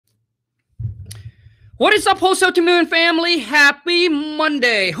What is up, Wholesale to Moon family? Happy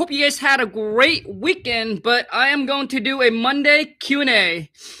Monday. Hope you guys had a great weekend, but I am going to do a Monday Q&A.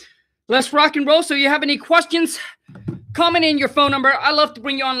 Let's rock and roll. So you have any questions, comment in your phone number. I love to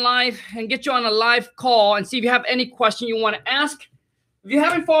bring you on live and get you on a live call and see if you have any question you want to ask. If you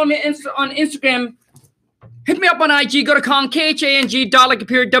haven't followed me on Instagram, hit me up on IG. Go to Khang, Khang,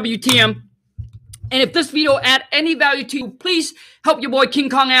 WTM. And if this video add any value to you, please help your boy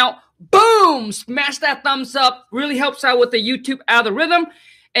King Kong out. Boom! Smash that thumbs up. Really helps out with the YouTube algorithm.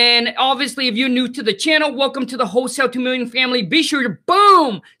 And obviously, if you're new to the channel, welcome to the Wholesale to Million family. Be sure to,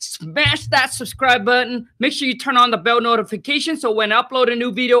 boom, smash that subscribe button. Make sure you turn on the bell notification so when I upload a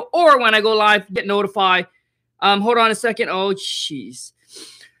new video or when I go live, get notified. Hold on a second. Oh, jeez.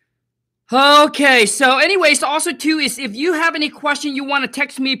 Okay, so anyways, also too is if you have any question you want to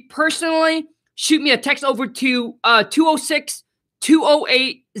text me personally, shoot me a text over to 206-208-0676,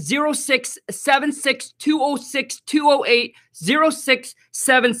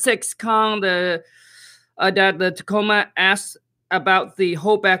 206-208-0676. Kong, the Tacoma asked about the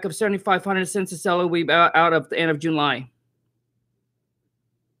holdback of 7,500 cents a seller we out of the end of July.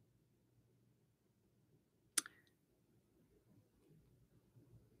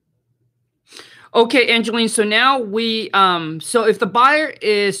 Okay, Angeline, so now we, so if the buyer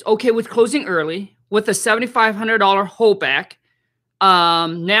is okay with closing early with a $7,500 holdback,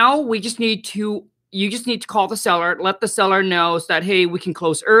 now we just need to, you just need to call the seller, let the seller know that, hey, we can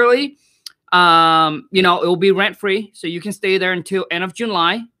close early. You know, it will be rent free. So you can stay there until end of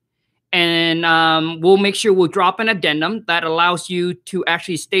July. And we'll make sure we'll drop an addendum that allows you to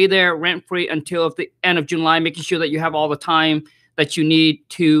actually stay there rent free until the end of July, making sure that you have all the time that you need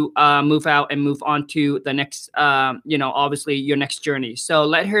to move out and move on to the next, you know, obviously your next journey. So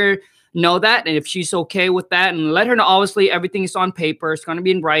let her know that. And if she's okay with that, and let her know, obviously everything is on paper. It's going to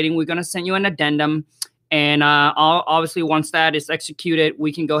be in writing. We're going to send you an addendum. And obviously once that is executed,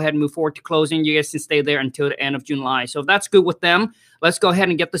 we can go ahead and move forward to closing. You guys can stay there until the end of July. So if that's good with them, let's go ahead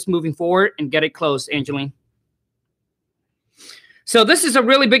and get this moving forward and get it closed, Angeline. So this is a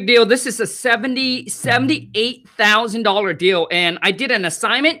really big deal. This is a $78,000 deal. And I did an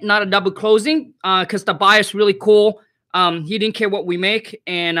assignment, not a double closing, because the buyer's really cool. He didn't care what we make,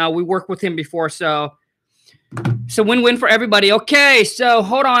 and we worked with him before. So win-win for everybody. Okay, so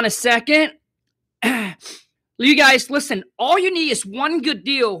hold on a second. You guys, listen, all you need is one good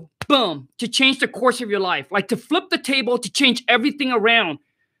deal, boom, to change the course of your life. Like to flip the table, to change everything around.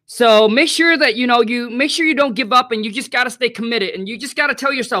 So make sure that, you know, you make sure you don't give up, and you just got to stay committed, and you just got to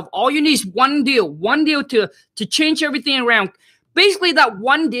tell yourself all you need is one deal to change everything around. Basically, that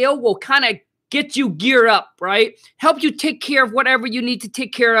one deal will kind of get you geared up, right? Help you take care of whatever you need to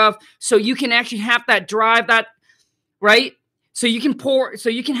take care of so you can actually have that drive, that, right? So you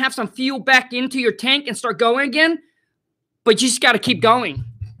can have some fuel back into your tank and start going again, but you just got to keep going.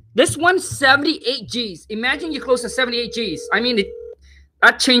 This one's 78 G's. Imagine you close to 78 G's. I mean,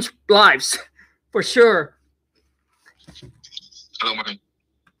 that changed lives for sure. Hello, Martin.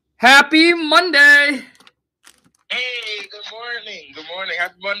 Happy Monday. Hey, good morning. Good morning.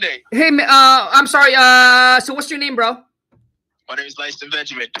 Happy Monday. Hey, I'm sorry. So what's your name, bro? My name is Lyston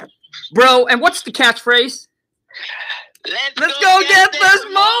Benjamin. Bro, and what's the catchphrase? Let's go get this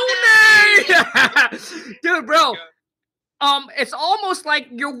money. Dude, bro. It's almost like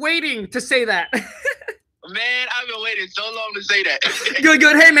you're waiting to say that. Man, I've been waiting so long to say that.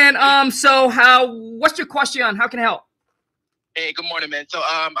 Good. Hey, man. So what's your question? How can I help? Hey, good morning, man. So,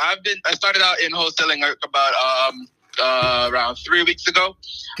 I started out in wholesaling about around 3 weeks ago.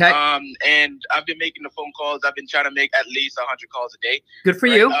 Okay. And I've been making the phone calls. I've been trying to make at least 100 calls a day. Good for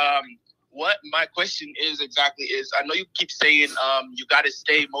you. What my question is exactly is, I know you keep saying you got to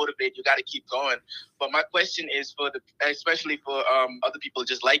stay motivated, you got to keep going. But my question is especially for other people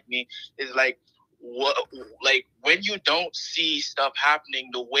just like me, is like, what, like when you don't see stuff happening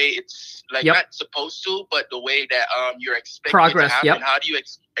the way it's like not supposed to, but the way that you're expecting progress to happen, how do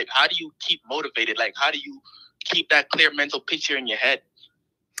you keep motivated? Like how do you keep that clear mental picture in your head?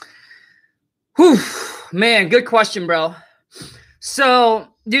 Whew, man, good question, bro. So,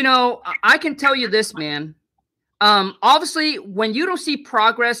 you know, I can tell you this, man. Obviously, when you don't see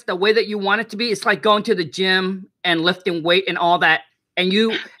progress the way that you want it to be, it's like going to the gym and lifting weight and all that, and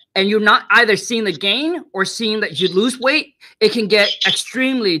you're not either seeing the gain or seeing that you lose weight, it can get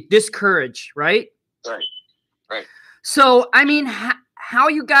extremely discouraged, right? Right. So, I mean, how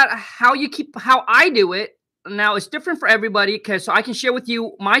I do it now is different for everybody, because so I can share with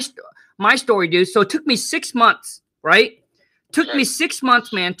you my story, dude. So it took me 6 months, right? Took me 6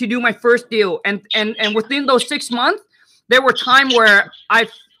 months, man, to do my first deal. And within those 6 months, there were times where I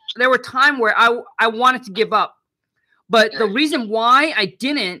times where I wanted to give up, but the reason why I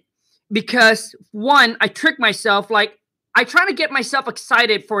didn't, because one, I tricked myself. Like, I try to get myself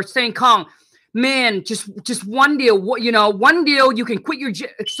excited for saying, Kong, man, just one deal, you know, one deal, you can quit your.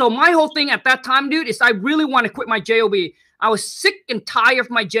 So my whole thing at that time, dude, is I really want to quit my job. I was sick and tired of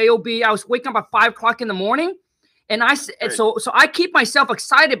my job. I was waking up at 5 o'clock in the morning, and so I keep myself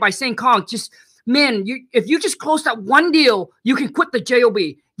excited by saying, Kong, just, man, if you just close that one deal, you can quit the job.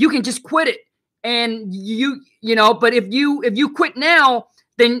 You can just quit it, and you know. But if you quit now,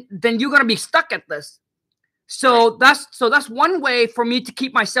 then you're gonna be stuck at this. So that's one way for me to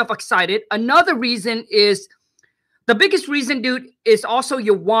keep myself excited. Another reason is, the biggest reason, dude, is also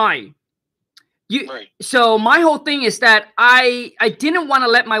your why. So my whole thing is that I didn't want to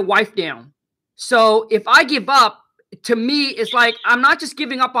let my wife down. So if I give up, to me, it's like I'm not just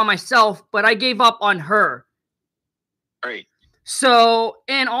giving up on myself, but I gave up on her. Right. So,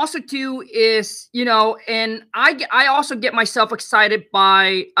 and also too is, you know, and I also get myself excited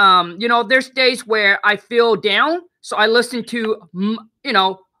by, you know, there's days where I feel down. So I listen to, you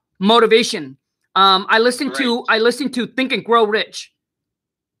know, motivation. I listen to Think and Grow Rich.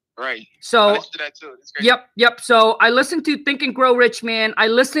 Right. So I listen to that too. That's great. Yep. So I listen to Think and Grow Rich, man. I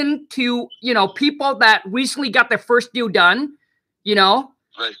listen to, you know, people that recently got their first deal done, you know,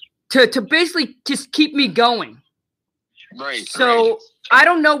 right, to basically just keep me going. Right. So I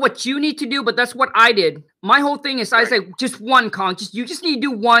don't know what you need to do, but that's what I did. My whole thing is I say just one, Kong. You just need to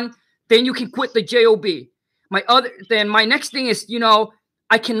do one, then you can quit the job. My next thing is, you know,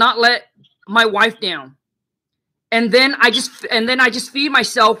 I cannot let my wife down. And then I just feed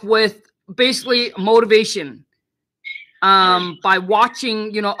myself with basically motivation. By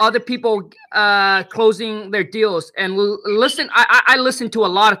watching, you know, other people closing their deals, and listen. I listen to a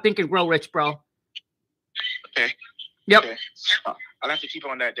lot of Think and Grow Rich, bro. Okay. Yep. Okay. I'll have to keep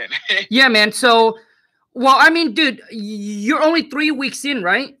on that then. Yeah, man. So, well, I mean, dude, you're only 3 weeks in,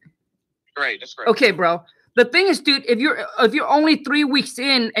 right? Right. That's correct. Okay, bro. The thing is, dude, if you're only 3 weeks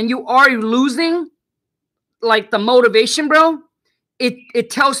in and you are losing, like, the motivation, bro, it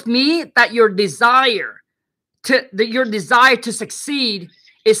tells me that your desire to succeed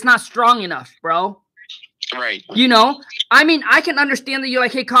is not strong enough, bro. Right. You know, I mean, I can understand that you're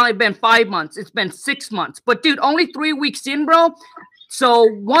like, hey, Colin, it's been 5 months. It's been 6 months. But, dude, only 3 weeks in, bro. So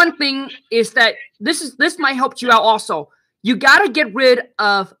one thing is that this might help you out also. You got to get rid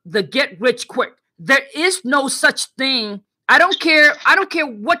of the get rich quick. There is no such thing. I don't care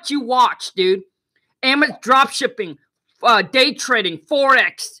what you watch, dude. Amazon drop shipping, day trading,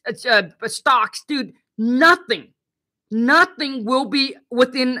 Forex, stocks, dude, nothing will be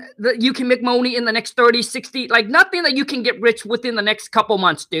within you can make money in the next 30, 60, like nothing that you can get rich within the next couple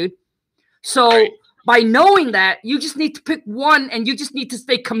months, dude. So by knowing that, you just need to pick one and you just need to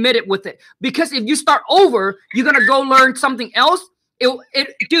stay committed with it. Because if you start over, you're going to go learn something else.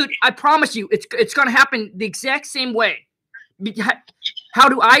 Dude, I promise you, it's going to happen the exact same way. How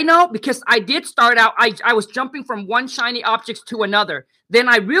do I know? Because I did start out, I was jumping from one shiny object to another. Then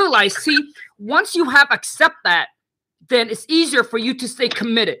I realized, see, once you have accept that, then it's easier for you to stay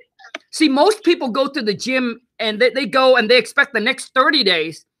committed. See, most people go to the gym and they go and they expect the next 30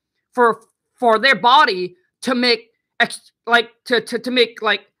 days for their body to make to make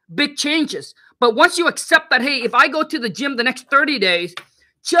like big changes. But once you accept that, hey, if I go to the gym the next 30 days,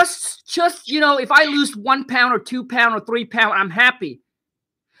 just you know, if I lose 1 pound or 2 pound or 3 pound, I'm happy.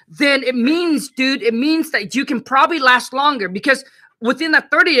 Then it means, dude, it means that you can probably last longer, because within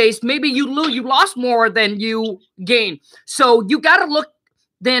that 30 days, maybe you lost more than you gained. So you got to look.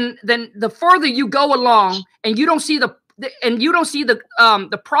 Then the further you go along, and you don't see the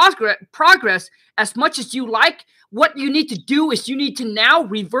progress as much as you like, what you need to do is you need to now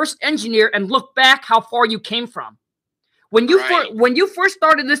reverse engineer and look back how far you came from. When you first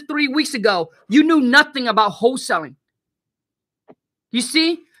started this 3 weeks ago, you knew nothing about wholesaling. You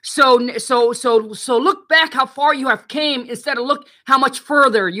see? So look back how far you have came instead of look how much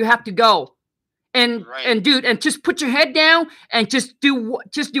further you have to go. And dude, and just put your head down and just do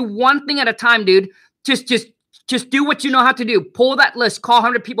one thing at a time, dude. Just do what you know how to do. Pull that list, call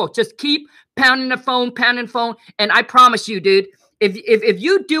 100 people. Just keep pounding the phone, and I promise you, dude, if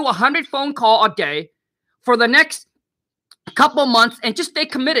you do 100 phone call a day for the next couple months and just stay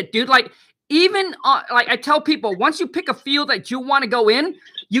committed, dude. Like, even like I tell people, once you pick a field that you want to go in,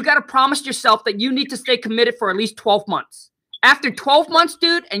 you got to promise yourself that you need to stay committed for at least 12 months. After 12 months,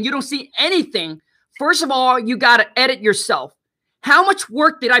 dude, and you don't see anything, first of all, you got to edit yourself. How much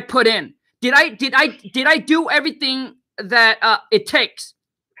work did I put in? Did I do everything that it takes?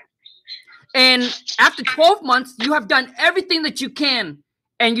 And after 12 months, you have done everything that you can.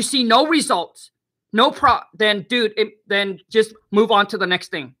 and you see no results, then dude, then just move on to the next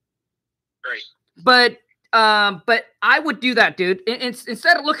thing. Right. But I would do that, dude.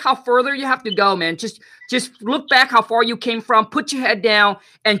 Instead of look how further you have to go, man. Just look back how far you came from. Put your head down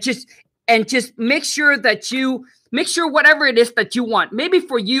and just make sure whatever it is that you want. Maybe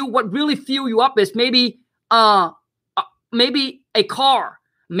for you, what really fuel you up is maybe a car,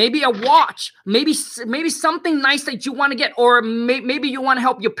 maybe a watch, maybe something nice that you want to get, or maybe you want to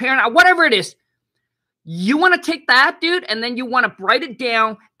help your parent out. Whatever it is, you want to take that, dude, and then you want to write it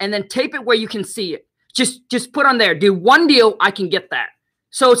down and then tape it where you can see it. Just put on there, dude. One deal, I can get that.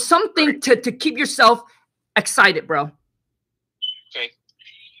 So something to keep yourself excited, bro.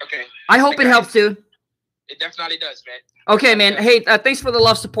 Okay. I hope it helps, dude. It definitely does, man. Okay, man. Hey, thanks for the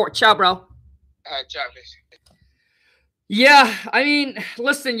love, support. Ciao, bro. Ciao, man. Yeah, I mean,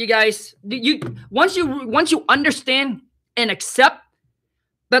 listen, you guys. Once you understand and accept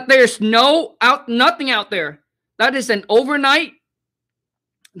that there's nothing out there that is an overnight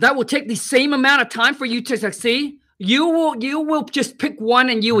that will take the same amount of time for you to succeed, you will just pick one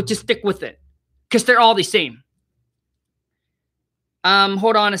and you will just stick with it because they're all the same.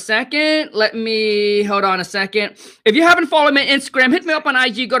 Hold on a second. Hold on a second. If you haven't followed me on Instagram, hit me up on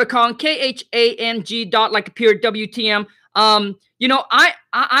IG. Go to Khang, KHANG.LikeAPear WTM. You know,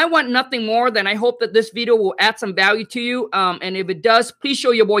 I want nothing more than I hope that this video will add some value to you. And if it does, please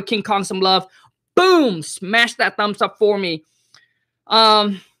show your boy King Kong some love. Boom! Smash that thumbs up for me.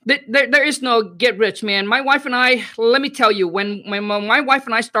 There is no get rich, man. My wife and I, let me tell you, when my wife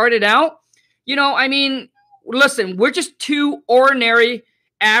and I started out, you know, I mean, listen, we're just two ordinary,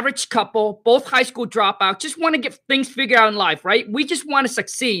 average couple, both high school dropouts, just want to get things figured out in life, right? We just want to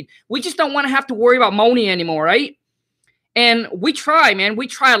succeed. We just don't want to have to worry about money anymore, right? And we try, man. We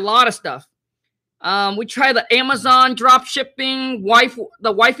try a lot of stuff. We try the Amazon drop shipping.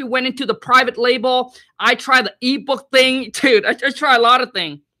 The wifey went into the private label. I try the ebook thing. Dude, I try a lot of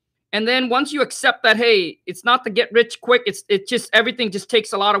things. And then once you accept that, hey, it's not to get rich quick. It's just everything just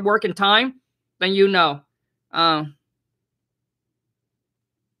takes a lot of work and time. Then you know.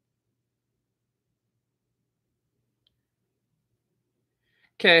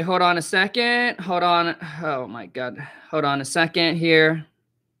 Okay, hold on a second. Hold on. Oh my God. Hold on a second here.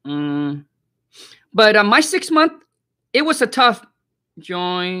 But my 6 month, it was a tough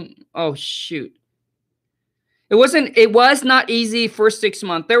join. Oh shoot. It was not easy first 6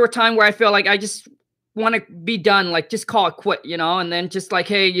 months. There were times where I felt like I just want to be done, like just call it quit, you know, and then just like,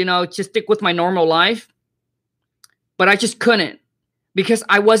 hey, you know, just stick with my normal life. But I just couldn't because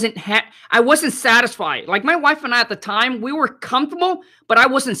I wasn't satisfied. Like my wife and I at the time, we were comfortable, but I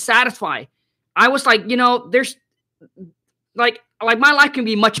wasn't satisfied. I was like, you know, there's like my life can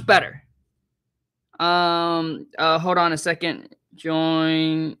be much better. Hold on a second.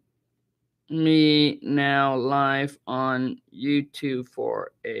 Join me now live on YouTube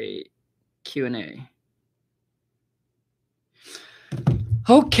for a Q&A.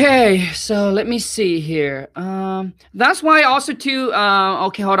 Okay, so let me see here. That's why also too,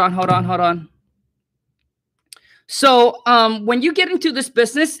 okay, hold on. So when you get into this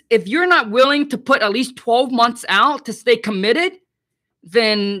business, if you're not willing to put at least 12 months out to stay committed,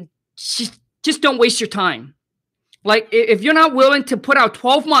 then just don't waste your time. Like if you're not willing to put out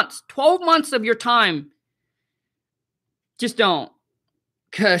 12 months of your time, just don't,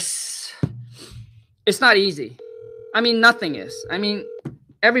 because it's not easy. I mean, nothing is. I mean,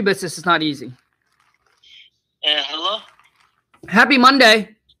 every business is not easy. Hello? Happy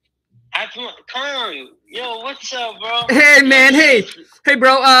Monday. Happy Kong. Yo, what's up, bro? Hey, man. Hey,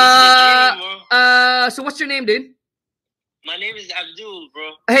 bro. So what's your name, dude? My name is Abdul, bro.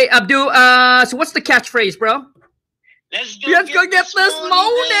 Hey, Abdul. So what's the catchphase, bro? Let's go get this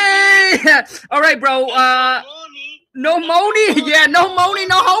money. All right, bro. No money. Yeah, no money,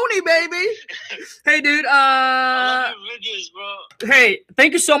 no honey, baby. Hey, dude. I love your videos, bro. Hey,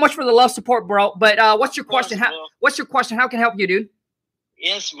 thank you so much for the love, support, bro. But what's your question? What's your question? How can I help you, dude?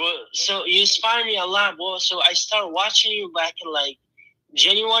 Yes, bro. So you inspire me a lot, bro. So I started watching you back in like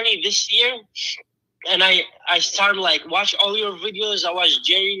January this year, and I started like watch all your videos. I watched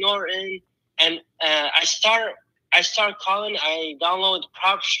Jerry Norton, and I start calling. I download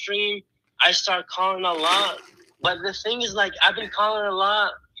Prop Stream. I start calling a lot. But the thing is, like, I've been calling a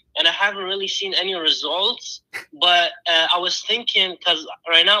lot, and I haven't really seen any results. But I was thinking, because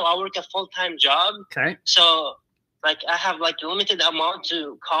right now I work a full-time job. Okay. So, like, I have, like, a limited amount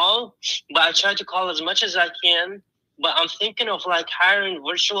to call. But I try to call as much as I can. But I'm thinking of, like, hiring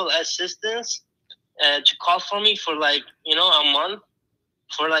virtual assistants to call for me for, like, you know, a month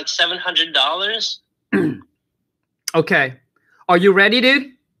for, like, $700. Okay. Are you ready,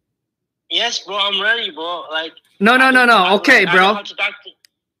 dude? Yes, bro. I'm ready, bro. Like. No. Okay, I bro. know how to talk to.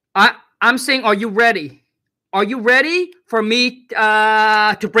 I'm saying, are you ready? Are you ready for me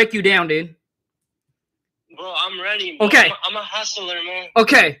to break you down, dude? Bro, I'm ready. Bro. Okay. I'm a hustler, man.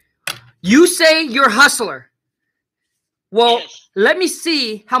 Okay. You say you're a hustler. Well, Yes. let me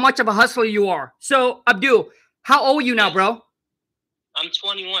see how much of a hustler you are. So, Abdul, how old are you now, Yes. bro? I'm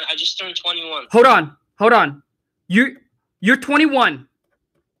 21. I just turned 21. Hold on. You're 21.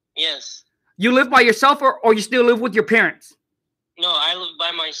 Yes. You live by yourself or you still live with your parents? No, I live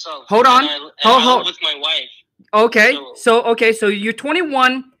by myself. Hold on. I live with my wife. Okay. So you're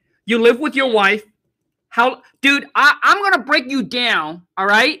 21. You live with your wife. Dude, I'm gonna break you down. All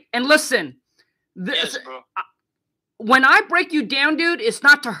right. And listen. Yes, bro. When I break you down, dude, it's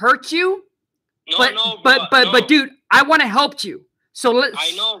not to hurt you. No, But dude, I want to help you. So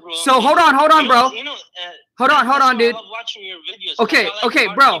I know, bro. So hold on, bro. Hold on, dude. I love watching your videos. Okay, I like okay,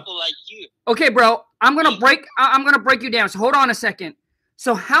 smart bro. People like you. Okay, bro. I'm gonna break you down. So hold on a second.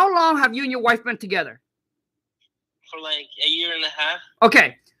 So how long have you and your wife been together? For like a year and a half.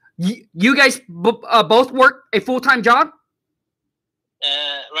 Okay. You guys both work a full-time job?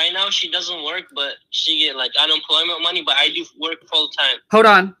 Right now she doesn't work, but she get like unemployment money. But I do work full time.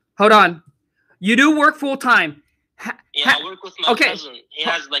 Hold on. You do work full-time. Yeah, I work with my cousin. He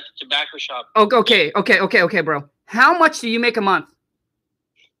has like a tobacco shop. Okay, bro. How much do you make a month?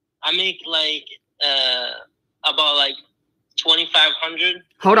 I make like about like 2,500.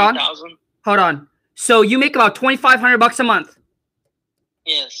 Hold on. So you make about $2,500 a month.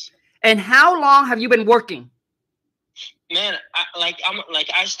 Yes. And how long have you been working? Man,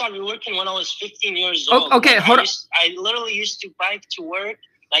 I started working when I was 15 years old. Okay, hold on. I literally used to bike to work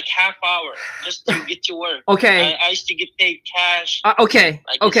like half hour just to get to work. Okay. I used to get paid cash. Okay.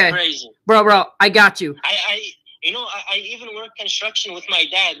 It's crazy. Bro, I got you. I even work construction with my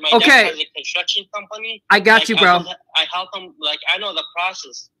dad. My dad has a construction company. I got you, bro. I help him. Like, I know the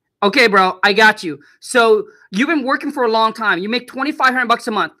process. Okay, bro, I got you. So you've been working for a long time. You make $2,500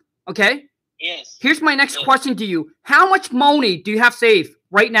 a month. Okay. Yes. Here's my next question to you. How much money do you have saved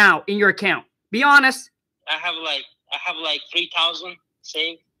right now in your account? Be honest. I have like 3,000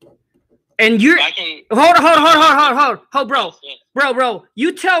 saved. And you're hold, bro. Yeah. Bro.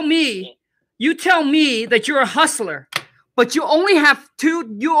 You tell me that you're a hustler, but you only have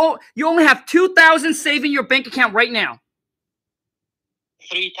you only have 2,000 saved in your bank account right now.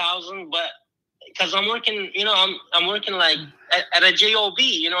 3,000, but because I'm working, I'm working like at a job,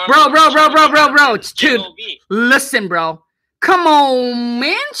 Bro. Dude, listen, bro. Come on,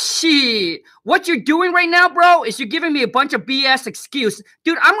 man. Shit. What you're doing right now, bro, is you're giving me a bunch of BS excuse.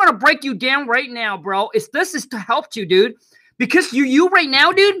 Dude, I'm going to break you down right now, bro. This is to help you, dude. Because you right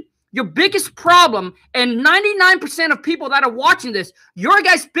now, dude, your biggest problem, and 99% of people that are watching this, your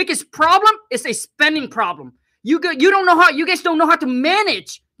guys' biggest problem is a spending problem. You guys don't know how to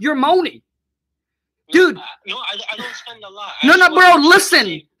manage your money. Dude. No, I don't spend a lot. No, bro,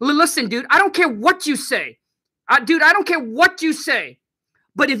 listen, dude. I don't care what you say. Dude, I don't care what you say.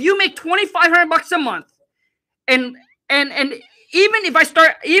 But if you make $2,500 a month, and even if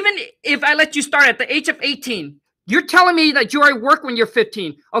I let you start at the age of 18, you're telling me that you already work when you're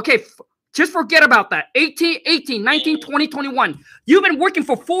 15. Okay, just forget about that. 18, 19, 20, 21. You've been working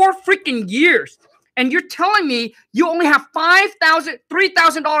for 4 freaking years. And you're telling me you only have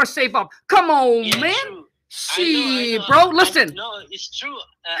 $3,000 saved up. Come on, man. True. Shit, bro. Listen. No, it's true.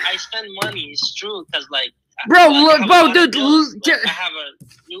 I spend money. It's true because, like, dude. I have a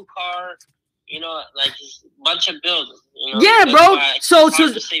new car. Like a bunch of bills. Yeah, bro. So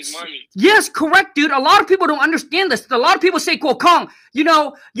to save money. Yes, correct, dude. A lot of people don't understand this. A lot of people say, "Kong, you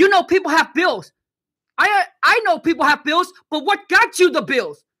know, people have bills." I know people have bills, but what got you the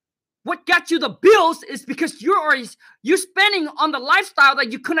bills? What got you the bills is because you're spending on the lifestyle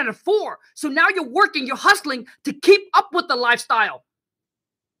that you couldn't afford. So now you're working, you're hustling to keep up with the lifestyle.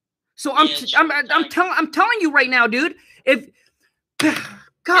 So I'm telling you right now, dude.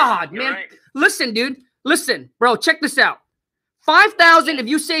 God, man, right. Listen, dude. Listen, bro. Check this out. 5,000. If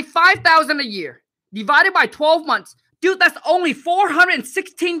you save 5,000 a year divided by 12 months, dude, that's only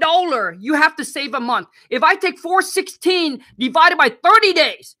 $416 you have to save a month. If I take $416 divided by 30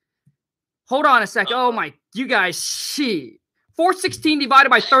 days. Hold on a second. Oh my, you guys, shit. 416 divided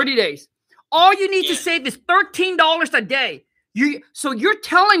by 30 days. All you need to save is $13 a day. So you're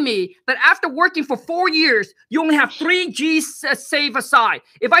telling me that after working for 4 years, you only have 3 G's save aside.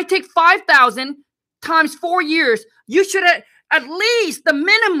 If I take 5,000 times 4 years, you should have at least the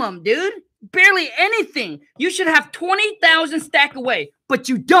minimum, dude. Barely anything. You should have 20,000 stacked away, but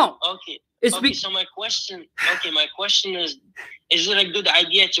you don't. So my question is is it a good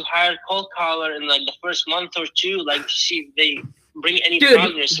idea to hire cold caller in like the first month or two, like to see if they bring any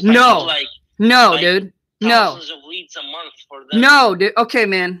progress? If no, like dude, thousands of leads a month for them. No, dude. Okay,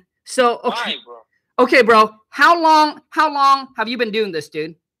 man. So okay, why, bro? Okay, bro. How long have you been doing this,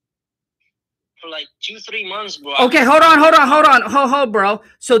 dude? For like 2-3 months, bro. Okay, hold on, bro.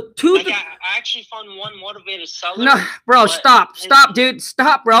 So I actually found one motivated seller. No, bro, stop, dude,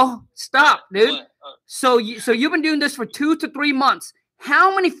 stop, bro, stop, dude. So you've been doing this for 2 to 3 months.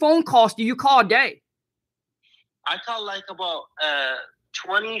 How many phone calls do you call a day? I call like about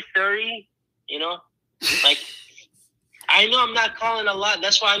 20, 30. You know, like. I know I'm not calling a lot.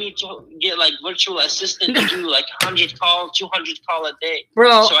 That's why I need to get like virtual assistant to do like 100 call, 200 call a day,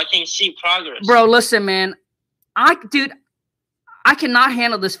 bro. So I can see progress. Bro, listen, man. I cannot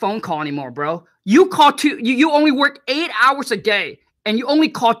handle this phone call anymore, bro. You call you only work 8 hours a day, and you only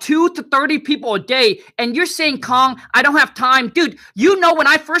call 2 to 30 people a day, and you're saying, Kong, I don't have time, dude. You know, when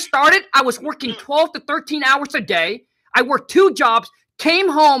I first started, I was working 12 to 13 hours a day. I worked 2 jobs. Came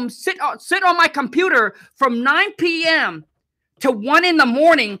home, sit on my computer from 9 p.m. to 1 in the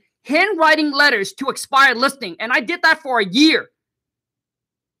morning, handwriting letters to expired listing, and I did that for a year.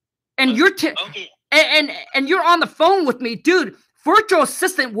 And you're and you're on the phone with me, dude. Virtual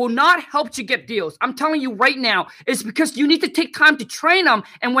assistant will not help you get deals. I'm telling you right now. It's because you need to take time to train them,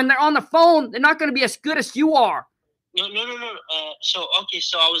 and when they're on the phone, they're not going to be as good as you are. No. So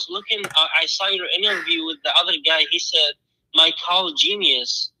I was looking. I saw your interview with the other guy. He said, my call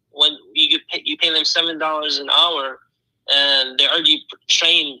genius, when you pay them $7 an hour, and they're already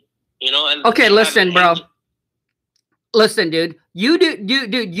trained, you know. And okay, listen, bro. Listen, dude. You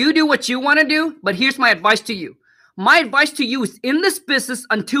do what you want to do, but here's my advice to you. My advice to you is, in this business,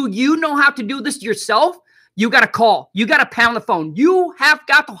 until you know how to do this yourself, you got to call. You got to pound the phone. You have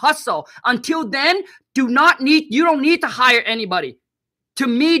got to hustle. Until then, you don't need to hire anybody. To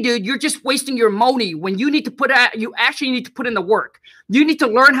me, dude, you're just wasting your money when you actually need to put in the work. You need to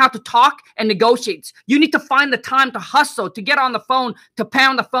learn how to talk and negotiate. You need to find the time to hustle, to get on the phone, to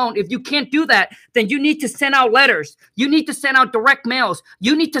pound the phone. If you can't do that, then you need to send out letters. You need to send out direct mails.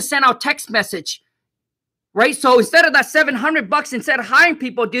 You need to send out text message, right? So instead of that $700, instead of hiring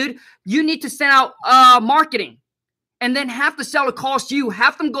people, dude, you need to send out marketing. And then half the seller calls you,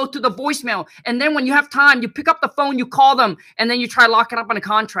 half them go to the voicemail. And then when you have time, you pick up the phone, you call them, and then you try locking up on a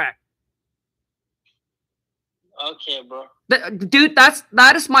contract. Okay, bro. Dude,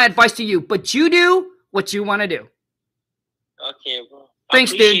 that is my advice to you. But you do what you want to do. Okay, bro.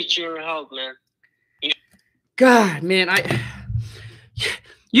 Thanks, dude. I appreciate your help, man. God, man,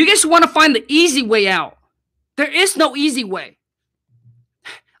 you just want to find the easy way out. There is no easy way.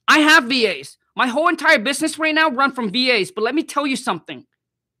 I have VAs. My whole entire business right now run from VAs, but let me tell you something.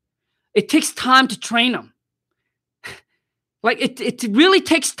 It takes time to train them. Like, it really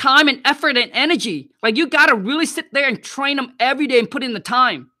takes time and effort and energy. Like, you got to really sit there and train them every day and put in the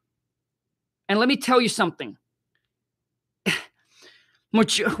time. And let me tell you something.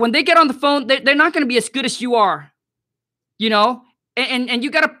 When they get on the phone, they're not going to be as good as you are, you know? And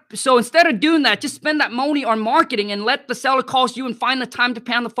you got to, so instead of doing that, just spend that money on marketing and let the seller call you and find the time to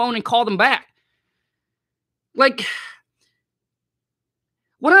pound the phone and call them back. Like,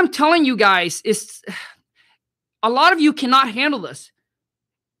 what I'm telling you guys is, a lot of you cannot handle this.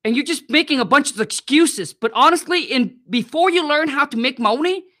 And you're just making a bunch of excuses. But honestly, before you learn how to make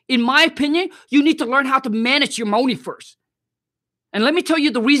money, in my opinion, you need to learn how to manage your money first. And let me tell you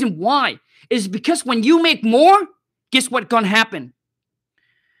the reason why. Is because when you make more, guess what's going to happen?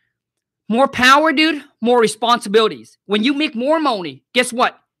 More power, dude, more responsibilities. When you make more money, guess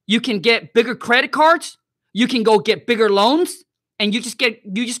what? You can get bigger credit cards. You can go get bigger loans, and you're just going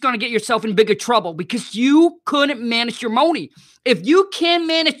to get yourself in bigger trouble because you couldn't manage your money. If you can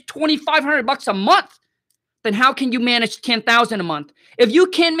manage $2,500 a month, then how can you manage $10,000 a month? If you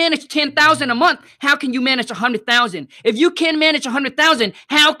can manage $10,000 a month, how can you manage $100,000? If you can manage $100,000,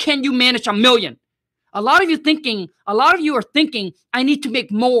 how can you manage $1 million? A lot of you are thinking, I need to make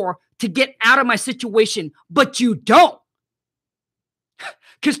more to get out of my situation, but you don't.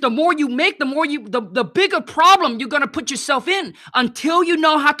 Because the more you make, the bigger problem you're going to put yourself in until you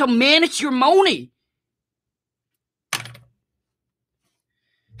know how to manage your money.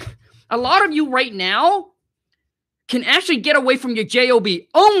 A lot of you right now can actually get away from your job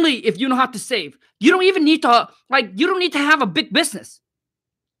only if you know how to save. You don't even need to, you don't need to have a big business.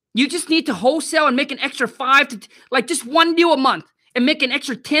 You just need to wholesale and make an extra just one deal a month and make an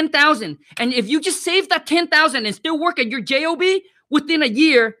extra $10,000. And if you just save that $10,000 and still work at your job, within a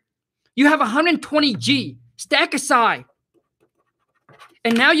year, you have 120 G stack aside.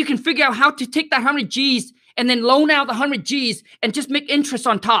 And now you can figure out how to take that 100 Gs and then loan out the 100 G's and just make interest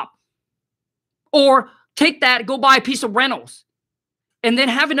on top. Or take that, go buy a piece of rentals, and then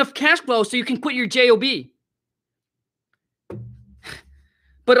have enough cash flow so you can quit your JOB.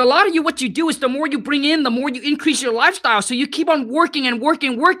 But a lot of you, what you do is the more you bring in, the more you increase your lifestyle. So you keep on working and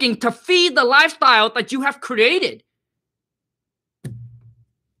working, working to feed the lifestyle that you have created.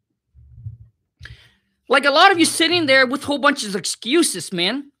 Like a lot of you sitting there with a whole bunch of excuses,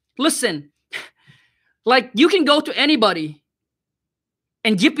 man. Listen, like you can go to anybody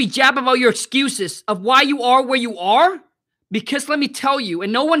and yippee jab about your excuses of why you are where you are. Because let me tell you,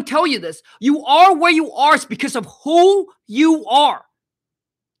 and no one tell you this, you are where you are is because of who you are.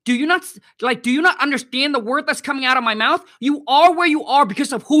 Do you not understand the word that's coming out of my mouth? You are where you are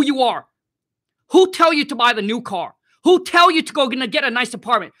because of who you are. Who tell you to buy the new car? Who tell you to go get a nice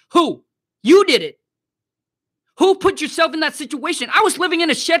apartment? Who? You did it. Who put yourself in that situation? I was living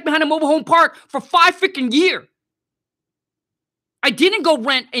in a shed behind a mobile home park for 5 freaking years. I didn't go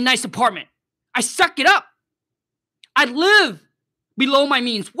rent a nice apartment. I suck it up. I live below my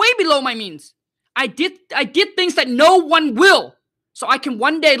means, way below my means. I did things that no one will. So I can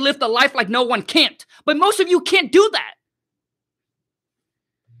one day live the life like no one can't. But most of you can't do that.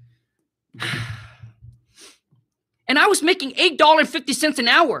 And I was making $8.50 an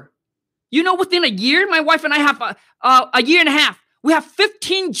hour. You know, within a year, my wife and I have a year and a half. We have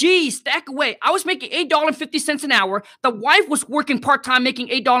 15 G's stack away. I was making $8.50 an hour. The wife was working part-time making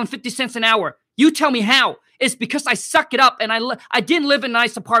 $8.50 an hour. You tell me how. It's because I suck it up and I didn't live in a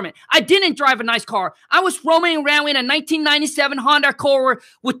nice apartment. I didn't drive a nice car. I was roaming around in a 1997 Honda Accord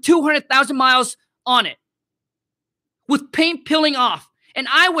with 200,000 miles on it, with paint peeling off. And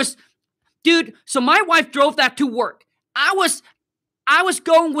dude, so my wife drove that to work. I was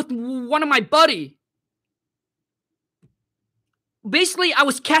going with one of my buddy. Basically, I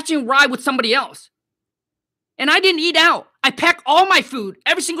was catching a ride with somebody else. And I didn't eat out. I pack all my food.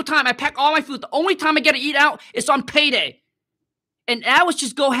 Every single time I pack all my food. The only time I get to eat out is on payday. And I was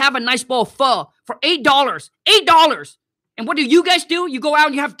just go have a nice bowl of pho for $8. $8. And what do? You do? You go out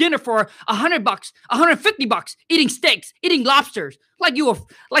and you have dinner for $100, $150, eating steaks, eating lobsters, like you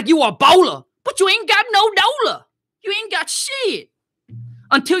a bowler. But you ain't got no dollar. You ain't got shit.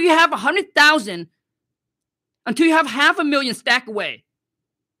 Until you have 100,000, until you have 500,000 stack away.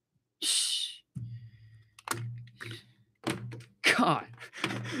 Shh. God,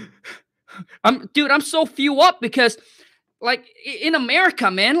 I'm so fueled up because, like, in America,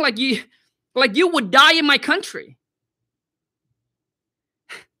 man, like you would die in my country.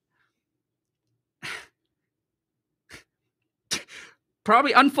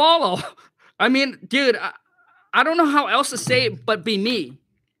 Probably unfollow. I mean, dude, I don't know how else to say it, but be me.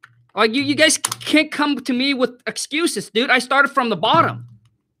 Like you guys can't come to me with excuses, dude. I started from the bottom.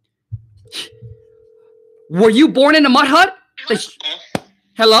 Were you born in a mud hut?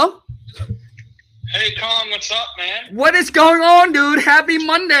 Hello? Hey, Colin, what's up, man? What is going on, dude? Happy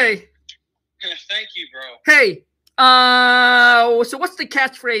Monday. Thank you, bro. Hey, so what's the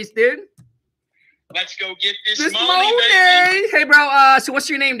catchphrase, dude? Let's go get this money, baby. Hey, bro, so what's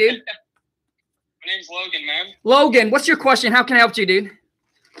your name, dude? My name's Logan, man. Logan, what's your question? How can I help you, dude?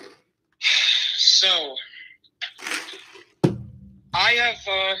 So, I have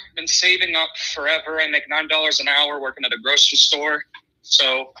been saving up forever. I make $9 an hour working at a grocery store.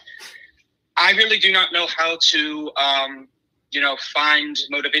 So I really do not know how to, find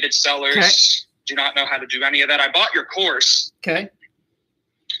motivated sellers. Okay. Do not know how to do any of that. I bought your course. Okay.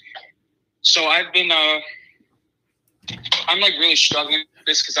 So I've been, I'm like really struggling with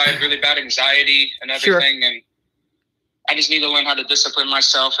this because I have really bad anxiety and everything. Sure. And I just need to learn how to discipline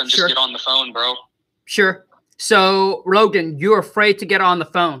myself and just get on the phone, bro. Sure. So, Logan, you're afraid to get on the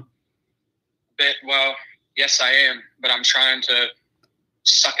phone. Well, yes, I am, but I'm trying to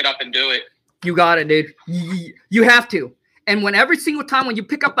suck it up and do it. You got it, dude. You have to. And every single time when you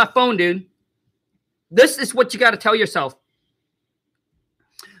pick up that phone, dude, this is what you got to tell yourself.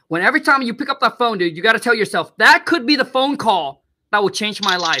 When every time you pick up that phone, dude, you got to tell yourself, that could be the phone call that will change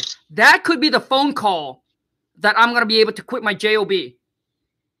my life. That could be the phone call that I'm going to be able to quit my JOB.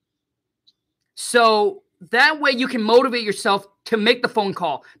 So that way you can motivate yourself to make the phone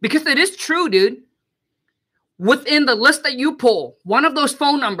call. Because it is true, dude. Within the list that you pull, one of those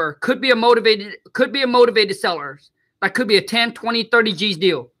phone number could be a motivated seller. That could be a 10, 20, 30 G's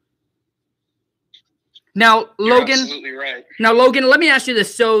deal. Now, You're Logan, absolutely right. Now, Logan, let me ask you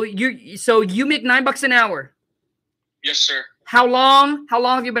this. So you make $9 an hour. Yes, sir. How long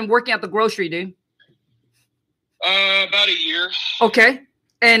have you been working at the grocery, dude? About a year. Okay.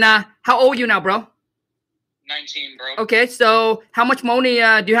 And how old are you now, bro? 19, bro. Okay, so how much money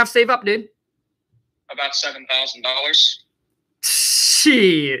do you have saved up, dude? about $7,000.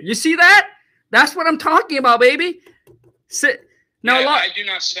 Shit, you see that? That's what I'm talking about, baby. Now, Yeah, I do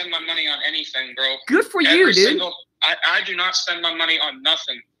not spend my money on anything, bro. Good for you, dude. I do not spend my money on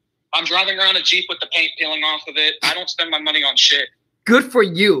nothing. I'm driving around a Jeep with the paint peeling off of it. I don't spend my money on shit. Good for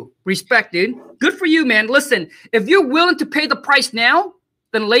you. Respect, dude. Good for you, man. Listen, if you're willing to pay the price now,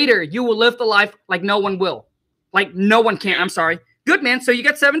 then later you will live the life like no one will. Like no one can. I'm sorry. Good, man. So you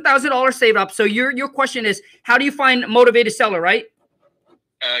got $7,000 saved up. So your question is, how do you find a motivated seller, right?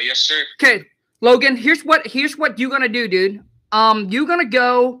 Yes, sir. Okay, Logan, here's what you're gonna do, dude. You're gonna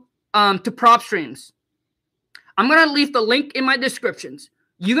go to PropStreams. I'm gonna leave the link in my descriptions.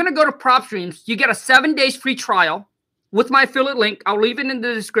 You're gonna go to PropStreams. You get a 7 days free trial with my affiliate link. I'll leave it in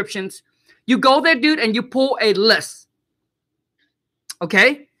the descriptions. You go there, dude, and you pull a list.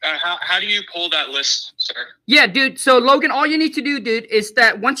 Okay? How do you pull that list, sir? Yeah, dude. So, Logan, all you need to do, dude, is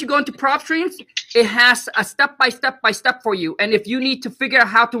that once you go into PropStreams, it has a step-by-step for you. And if you need to figure out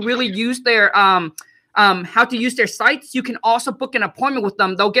how to really use their how to use their sites, you can also book an appointment with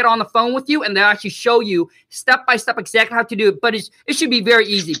them. They'll get on the phone with you and they'll actually show you step-by-step exactly how to do it. But it should be very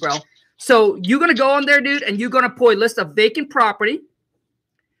easy, bro. So you're going to go on there, dude, and you're going to pull a list of vacant property,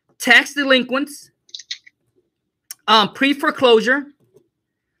 tax delinquents, pre-foreclosure,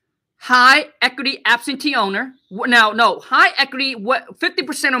 high equity absentee owner. Now, no, high equity,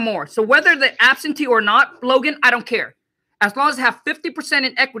 50% or more. So whether they're absentee or not, Logan, I don't care. As long as they have 50%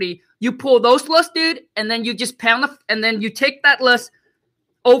 in equity, you pull those lists, dude, and then you just pound and then you take that list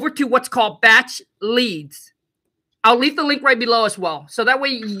over to what's called batch leads. I'll leave the link right below as well. So that way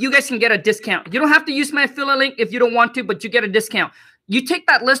you guys can get a discount. You don't have to use my affiliate link if you don't want to, but you get a discount. You take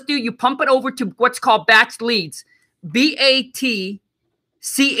that list, dude, you pump it over to what's called batch leads.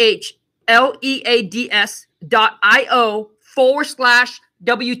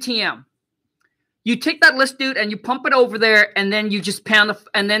 BATCHLEADS.io/WTM. You take that list, dude, and you pump it over there, and then you just pound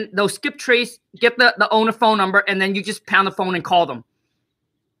and then they'll skip trace, get the owner phone number, and then you just pound the phone and call them.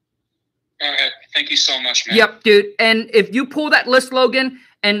 All right. Thank you so much, man. Yep, dude. And if you pull that list, Logan,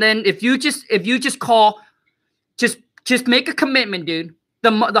 and then if you just call, just make a commitment, dude.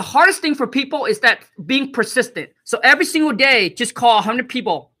 The hardest thing for people is that being persistent. So every single day, just call 100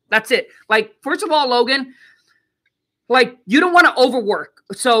 people. That's it. Like, first of all, Logan, like, you don't want to overwork.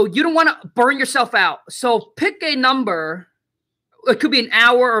 So you don't want to burn yourself out. So pick a number. It could be an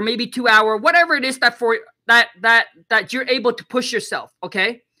hour or maybe 2 hour, whatever it is that you're able to push yourself.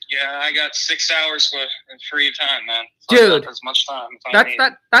 Okay. Yeah, I got 6 hours for free time, man. So Dude, as much time.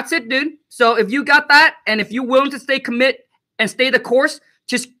 That's it, dude. So if you got that, and if you're willing to stay commit and stay the course,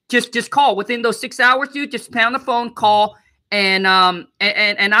 just call within those 6 hours, dude. Just pound the phone, call, and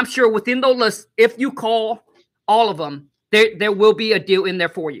I'm sure within those lists, if you call all of them, there will be a deal in there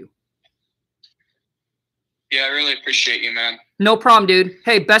for you. Yeah, I really appreciate you, man. No problem, dude.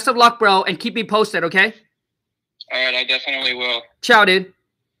 Hey, best of luck, bro, and keep me posted, okay? All right, I definitely will. Ciao, dude.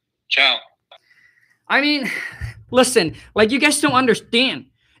 Ciao. I mean, listen, like, you guys don't understand.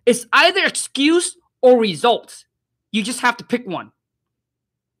 It's either excuse or results. You just have to pick one.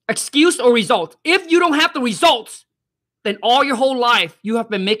 Excuse or results. If you don't have the results, then all your whole life you have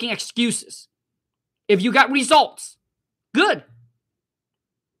been making excuses. If you got results, good.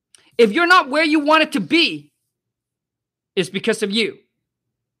 If you're not where you want it to be, it's because of you.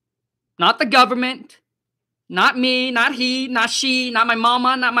 Not the government, not me, not he, not she, not my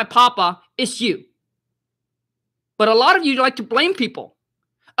mama, not my papa. It's you. But a lot of you like to blame people.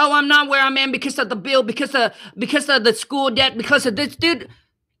 Oh, I'm not where I'm at because of the bill, because of the school debt, because of this. Dude,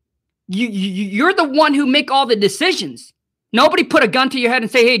 you're the one who make all the decisions. Nobody put a gun to your head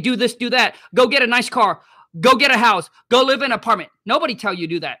and say, hey, do this, do that. Go get a nice car. Go get a house. Go live in an apartment. Nobody tell you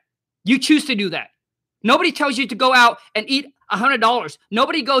to do that. You choose to do that. Nobody tells you to go out and eat $100.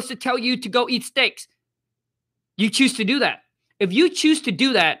 Nobody goes to tell you to go eat steaks. You choose to do that. If you choose to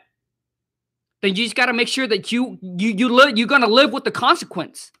do that, then you just got to make sure that you're going to live with the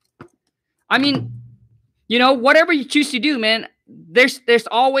consequence. I mean, you know, whatever you choose to do, man, there's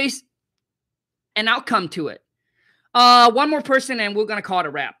always an outcome to it. One more person and we're going to call it a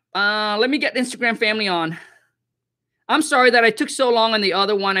wrap. Let me get Instagram family on. I'm sorry that I took so long on the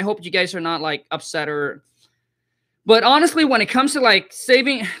other one. I hope you guys are not like upset but honestly, when it comes to like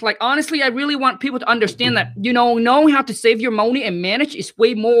saving, like honestly, I really want people to understand that, you know, knowing how to save your money and manage is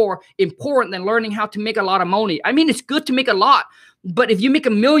way more important than learning how to make a lot of money. I mean, it's good to make a lot, but if you make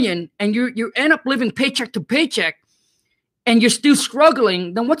 $1 million and you end up living paycheck to paycheck and you're still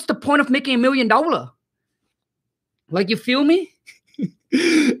struggling, then what's the point of making $1 million? Like, you feel me?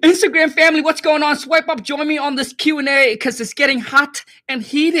 Instagram family, what's going on? Swipe up, join me on this Q&A because it's getting hot and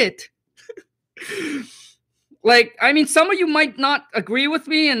heated. Like, I mean, some of you might not agree with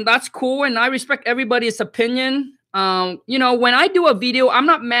me, and that's cool, and I respect everybody's opinion. You know, when I do a video, I'm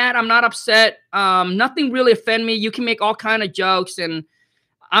not mad, I'm not upset. Nothing really offend me. You can make all kind of jokes, and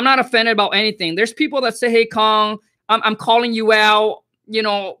I'm not offended about anything. There's people that say, "Hey, Kong, I'm calling you out," you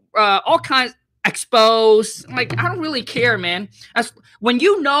know, all kinds, expose. Like, I don't really care, man. When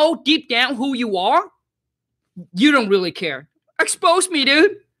you know deep down who you are, you don't really care. Expose me,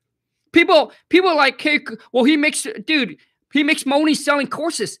 dude. People like, hey, well, he makes money selling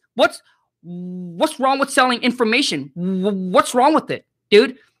courses. What's wrong with selling information? What's wrong with it,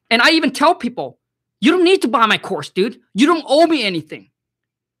 dude? And I even tell people, you don't need to buy my course, dude. You don't owe me anything.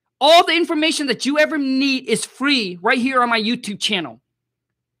 All the information that you ever need is free right here on my YouTube channel.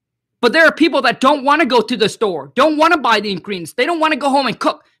 But there are people that don't want to go to the store, don't want to buy the ingredients. They don't want to go home and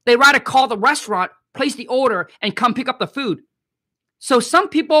cook. They rather call the restaurant, place the order, and come pick up the food. So some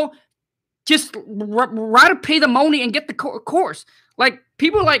people just rather pay the money and get the course. Like,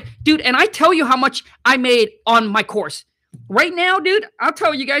 people like, dude, and I tell you how much I made on my course. Right now, dude, I'll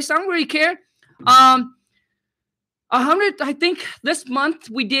tell you guys, I don't really care. 100, I think this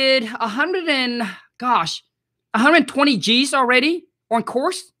month we did 120 G's already on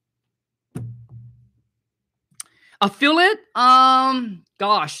course. Affiliate,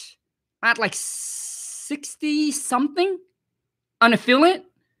 gosh, at like 60 something on affiliate.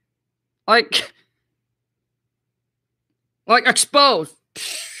 Like expose.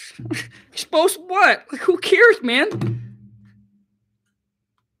 Expose what? Like, who cares, man?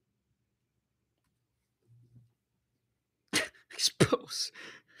 Expose.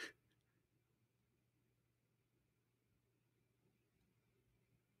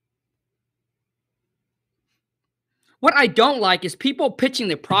 What I don't like is people pitching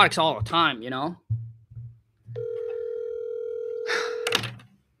their products all the time, you know?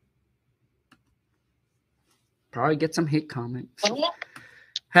 Probably get some hate comments.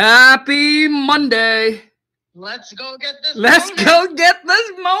 Happy Monday. Let's go get this. Go get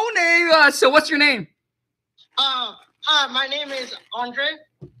this money. So what's your name? Hi, my name is Andre.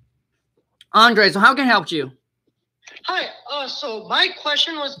 Andre, so how can I help you? Hi. So my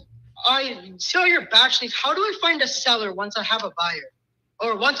question was, I saw your batch leads. How do I find a seller once I have a buyer,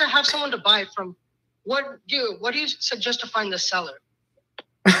 or once I have someone to buy from? What do you suggest to find the seller?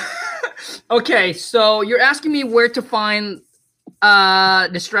 Okay, so you're asking me where to find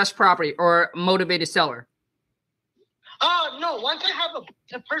distressed property or motivated seller. No. Once I have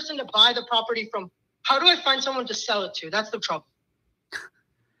a person to buy the property from, how do I find someone to sell it to? That's the trouble.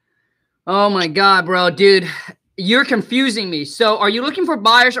 Oh my God, bro, dude, you're confusing me. So are you looking for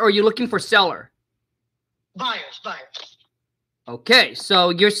buyers or are you looking for seller? Buyers. Okay, so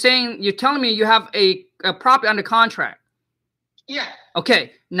you're telling me you have a property under contract. Yeah.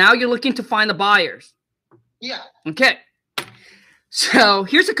 Okay, now you're looking to find the buyers. Yeah. Okay. So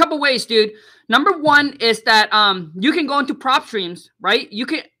here's a couple ways, dude. Number one is that you can go into PropStreams, right?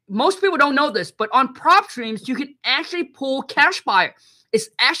 Most people don't know this, but on PropStreams, you can actually pull cash buyer. It's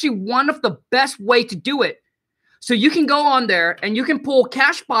actually one of the best way to do it. So you can go on there and you can pull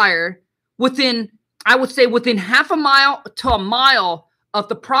cash buyer within, I would say, within half a mile to a mile of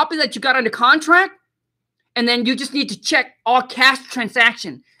the property that you got under contract. And then you just need to check all cash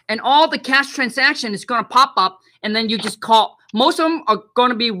transaction, and all the cash transaction is going to pop up. And then you just call. Most of them are going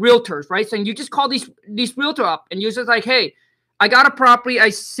to be realtors, right? So you just call these realtor up, and you're just like, hey, I got a property.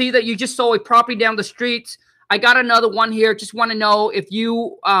 I see that you just sold a property down the street. I got another one here. Just want to know if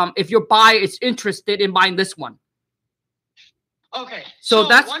your buyer is interested in buying this one. Okay. So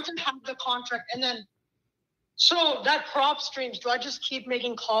that's once I have the contract, and then so that PropStreams, do I just keep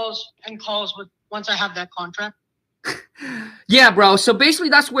making calls with once I have that contract? Yeah, bro. So basically,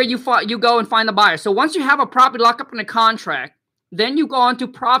 that's where you go and find the buyer. So once you have a property locked up in a contract, then you go on to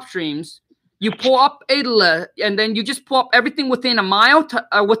PropStreams. You pull up a list, and then you just pull up everything within a mile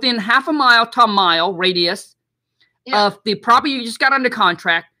to within half a mile to a mile radius of the property you just got under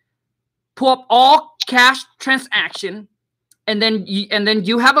contract. Pull up all cash transaction, and then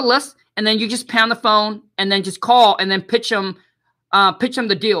you have a list, and then you just pound the phone, and then just call, and then pitch them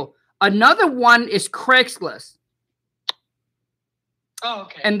the deal. Another one is Craigslist. Oh,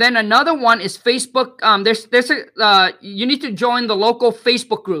 okay. And then another one is Facebook. You need to join the local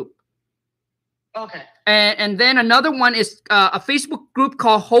Facebook group. Okay. And then another one is a Facebook group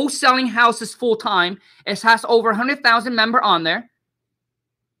called Wholesaling Houses Full Time. It has over 100,000 members on there.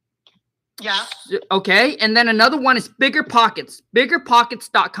 Yeah. Okay. And then another one is Bigger Pockets,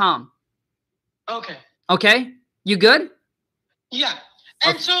 biggerpockets.com. Okay. Okay. You good? Yeah.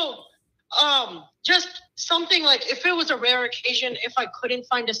 And so, just something like if it was a rare occasion, if I couldn't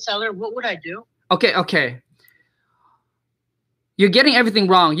find a seller, what would I do? Okay. You're getting everything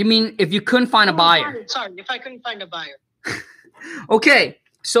wrong. You mean if you couldn't find a buyer? Sorry, if I couldn't find a buyer. Okay.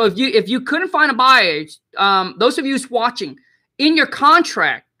 So if you couldn't find a buyer, those of you who's watching, in your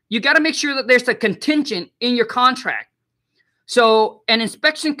contract, you got to make sure that there's a contingent in your contract. So an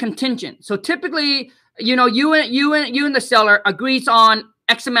inspection contingent. So typically, you know, you and the seller agrees on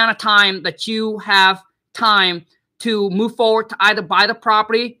X amount of time that you have time to move forward to either buy the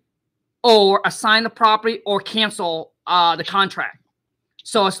property or assign the property or cancel the contract.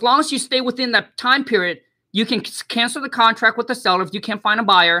 So as long as you stay within that time period, you can cancel the contract with the seller if you can't find a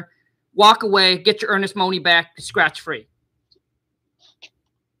buyer, walk away, get your earnest money back, scratch free.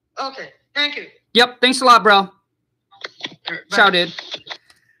 Okay, thank you. Yep, thanks a lot, bro. Ciao, dude.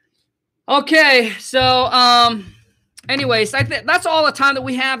 Okay, so anyways, I think that's all the time that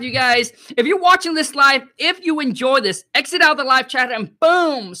we have, you guys. If you're watching this live, if you enjoy this, exit out the live chat and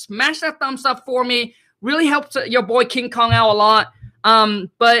boom, smash that thumbs up for me. Really helps your boy King Kong out a lot.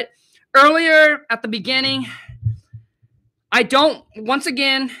 But earlier at the beginning, I don't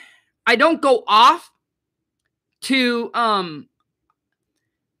go off to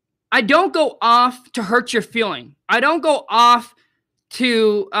hurt your feeling. I don't go off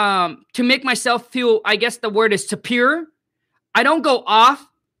to make myself feel, I guess the word is superior. I don't go off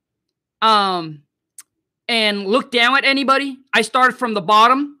and look down at anybody. I started from the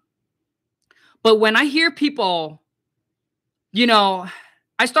bottom. But when I hear people, you know,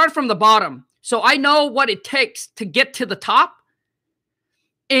 I started from the bottom. So I know what it takes to get to the top.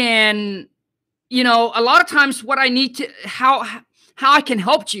 And, you know, a lot of times what I need to, how I can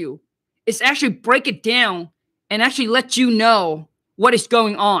help you is actually break it down and actually let you know what is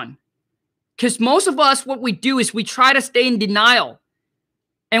going on. Because most of us, what we do is we try to stay in denial.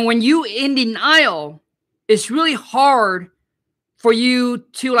 And when you in denial, it's really hard for you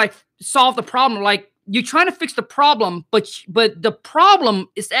to like solve the problem. Like you're trying to fix the problem, but the problem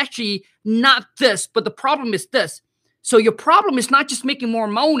is actually not this, but the problem is this. So your problem is not just making more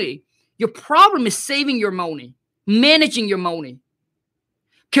money. Your problem is saving your money, managing your money.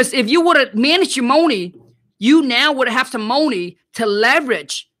 Because if you would have managed your money, you now would have some money to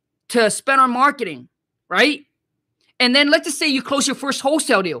leverage to spend on marketing, right? And then let's just say you close your first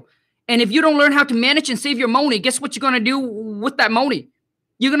wholesale deal. And if you don't learn how to manage and save your money, guess what you're going to do with that money?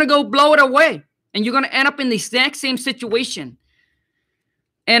 You're going to go blow it away. And you're going to end up in the exact same situation.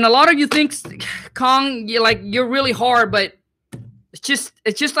 And a lot of you think, Kong, you're really hard, but it's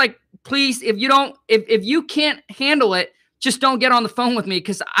just like, please, if you can't handle it, just don't get on the phone with me,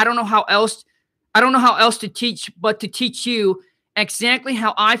 because I don't know how else to teach, but to teach you exactly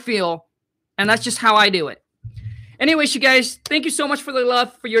how I feel. And that's just how I do it. Anyways, you guys, thank you so much for the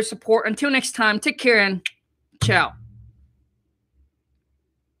love, for your support. Until next time, take care and ciao.